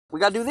We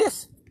gotta do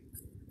this.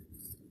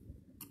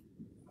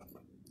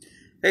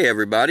 Hey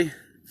everybody,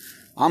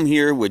 I'm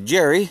here with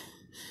Jerry.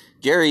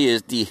 Jerry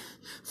is the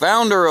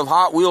founder of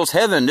Hot Wheels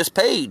Heaven, this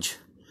page.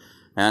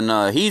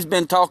 And he's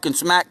been talking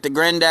smack to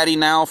Granddaddy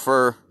now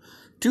for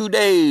 2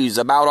 days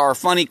about our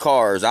funny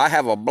cars. I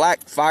have a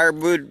black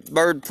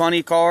Firebird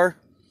funny car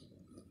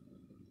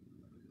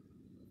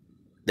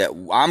that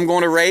I'm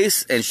going to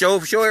race and show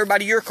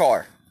everybody your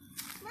car.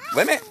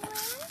 Wait a minute.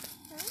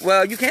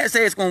 Well, you can't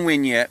say it's going to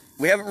win yet.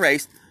 We haven't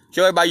raced.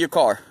 Show everybody your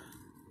car.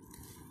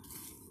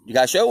 You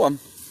got to show them.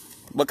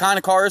 What kind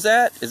of car is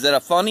that? Is that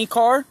a funny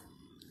car?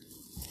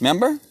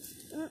 Remember?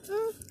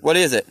 What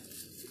is it?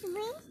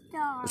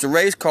 It's a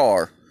race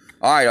car.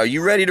 All right, are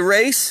you ready to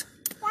race?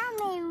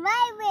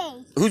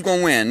 Race. Who's going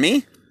to win?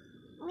 Me?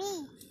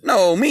 Me.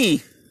 No,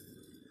 me.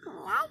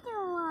 I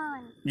don't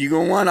want. You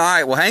going to win? All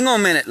right, well, hang on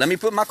a minute. Let me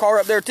put my car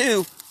up there,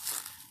 too.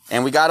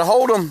 And we got to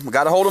hold them. We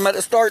got to hold them at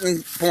the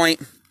starting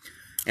point.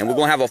 And we're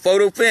going to have a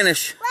photo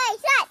finish. Wait,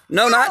 shut.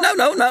 No,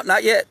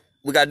 not yet.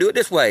 We got to do it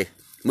this way.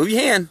 Move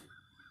your hand.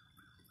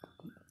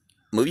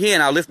 Move your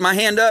hand. I'll lift my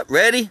hand up.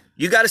 Ready?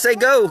 You got to say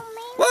go.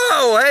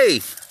 Whoa,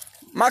 hey.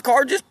 My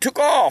car just took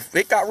off.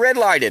 It got red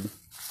lighted.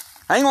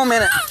 Hang on a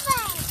minute.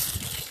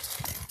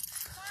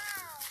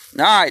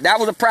 All right, that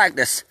was a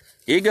practice.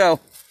 Here you go.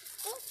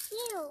 Thank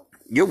you.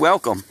 You're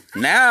welcome.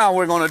 Now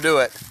we're going to do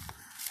it.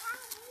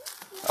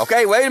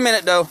 Okay, wait a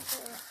minute, though.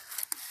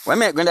 Wait a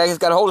minute. Granddaddy's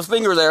got to hold his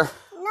finger there.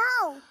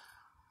 No.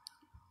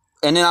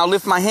 And then I'll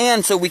lift my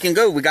hand so we can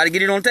go. We got to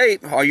get it on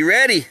tape. Are you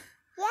ready?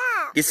 Yeah.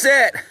 Get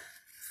set.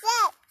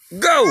 Set.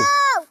 Go.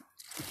 Go.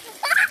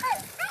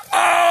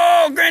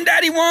 Oh,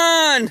 Granddaddy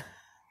won.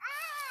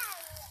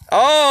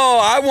 Oh,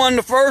 I won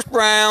the first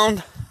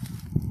round.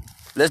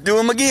 Let's do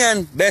them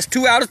again. Best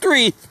 2 out of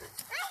 3.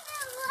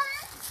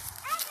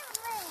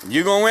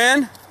 You gonna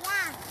win?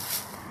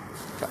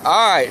 Yeah.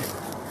 All right.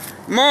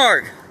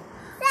 Mark.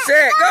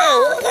 Set.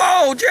 Go.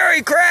 Whoa,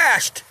 Jerry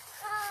crashed.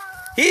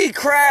 He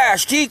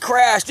crashed.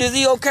 Is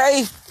he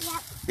okay?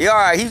 Yep. Yeah, all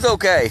right. He's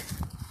okay.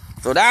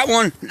 So that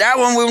one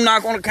we're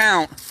not gonna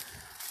count.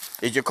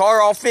 Is your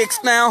car all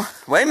fixed now?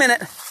 Wait a minute.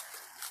 Wait.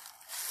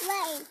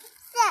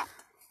 Set.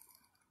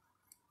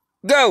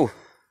 Go.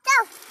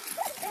 Go.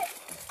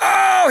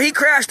 Oh, he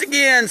crashed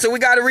again, so we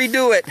got to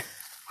redo it.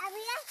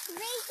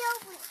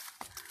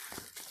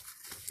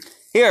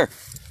 Here,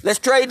 let's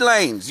trade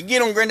lanes. You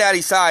get on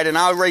Granddaddy's side, and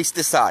I'll race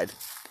this side.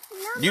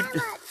 No, You- Mama,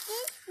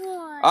 this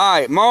one. All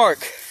right, Mark.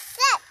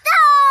 Set.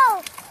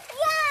 Go.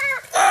 Yeah.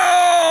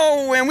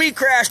 Oh, and we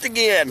crashed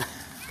again. Yeah,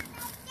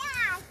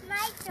 it's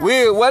my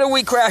turn. What are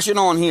we crashing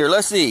on here?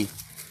 Let's see.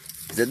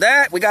 Is it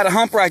that? We got a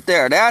hump right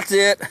there. That's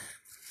it.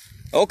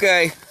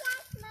 Okay.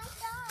 That's my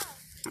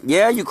turn.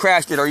 Yeah, you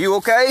crashed it. Are you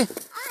okay? Oh,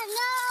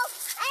 no.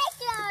 I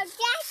don't.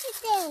 That's the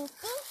thing.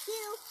 Thank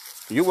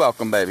you. You're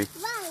welcome, baby.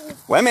 Bye.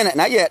 Wait a minute.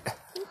 Not yet.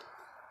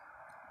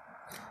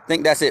 I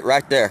think that's it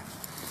right there.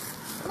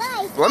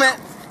 Bye. Wait a minute.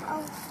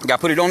 Oh. Got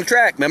to put it on the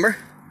track, remember?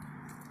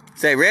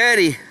 Say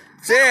ready,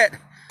 set.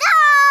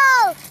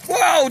 Go.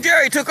 Whoa,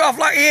 Jerry took off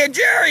like he had.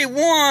 Jerry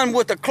won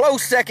with a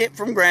close second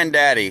from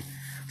Granddaddy.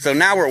 So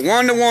now we're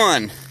 1-1. I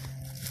won.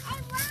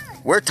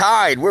 We're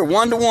tied. We're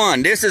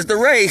 1-1. This is the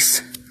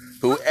race.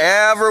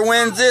 Whoever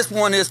wins this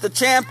one is the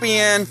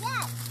champion.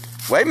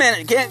 Yes. Wait a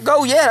minute. Can't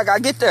go yet. I got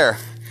to get there.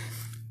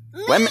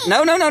 Wait a minute.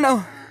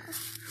 No.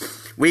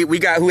 We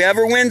got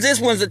whoever wins this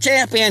one's the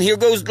champion. Here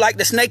goes like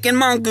the snake and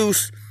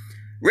mongoose.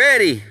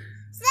 Ready.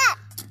 Set.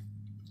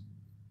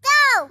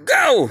 Go.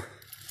 Go.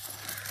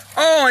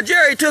 Oh, and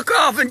Jerry took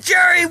off, and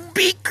Jerry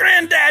beat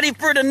Granddaddy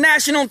for the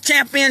national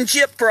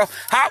championship for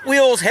Hot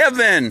Wheels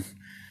Heaven.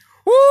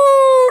 Woo!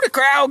 The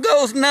crowd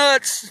goes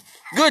nuts.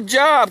 Good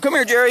job. Come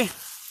here, Jerry.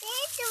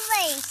 Here's the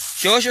race.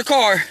 Show us your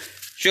car.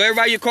 Show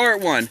everybody your car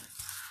at one.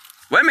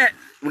 Wait a minute.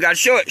 We got to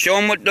show it. Show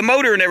them what the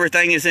motor and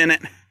everything is in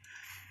it.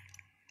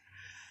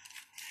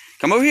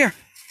 Come over here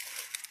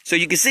so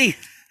you can see.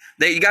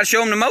 You got to show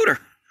them the motor.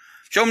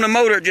 Show them the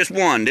motor it just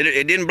won.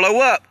 It didn't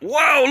blow up.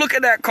 Whoa, look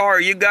at that car,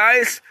 you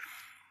guys.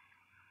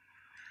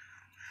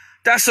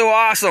 That's so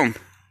awesome.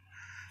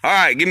 All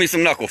right, give me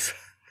some knuckles.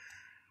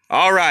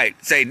 All right,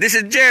 say, this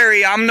is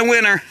Jerry. I'm the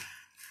winner.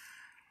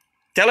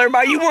 Tell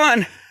everybody you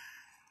won.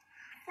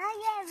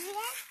 Oh, yeah, this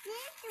race.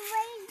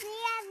 We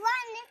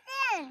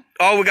have won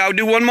Oh, we got to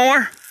do one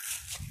more?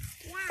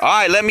 Yeah. All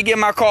right, let me get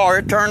my car.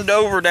 It turned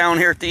over down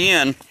here at the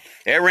end.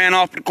 It ran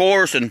off the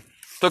course and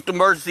took the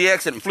emergency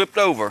exit and flipped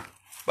over.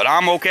 But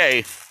I'm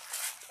okay.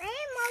 I'm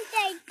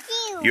okay,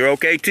 too. You're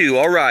okay, too.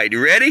 All right,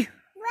 you ready?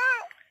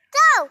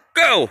 Go.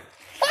 Go.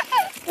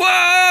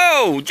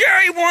 Whoa!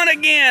 Jerry won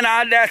again.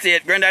 That's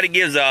it. Granddaddy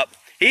gives up.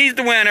 He's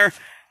the winner.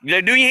 You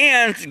gotta do your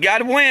hands. You got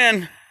to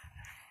win.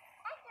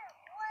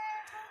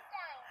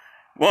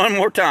 One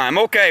more time.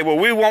 Okay, well,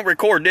 we won't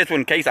record this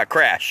one in case I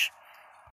crash.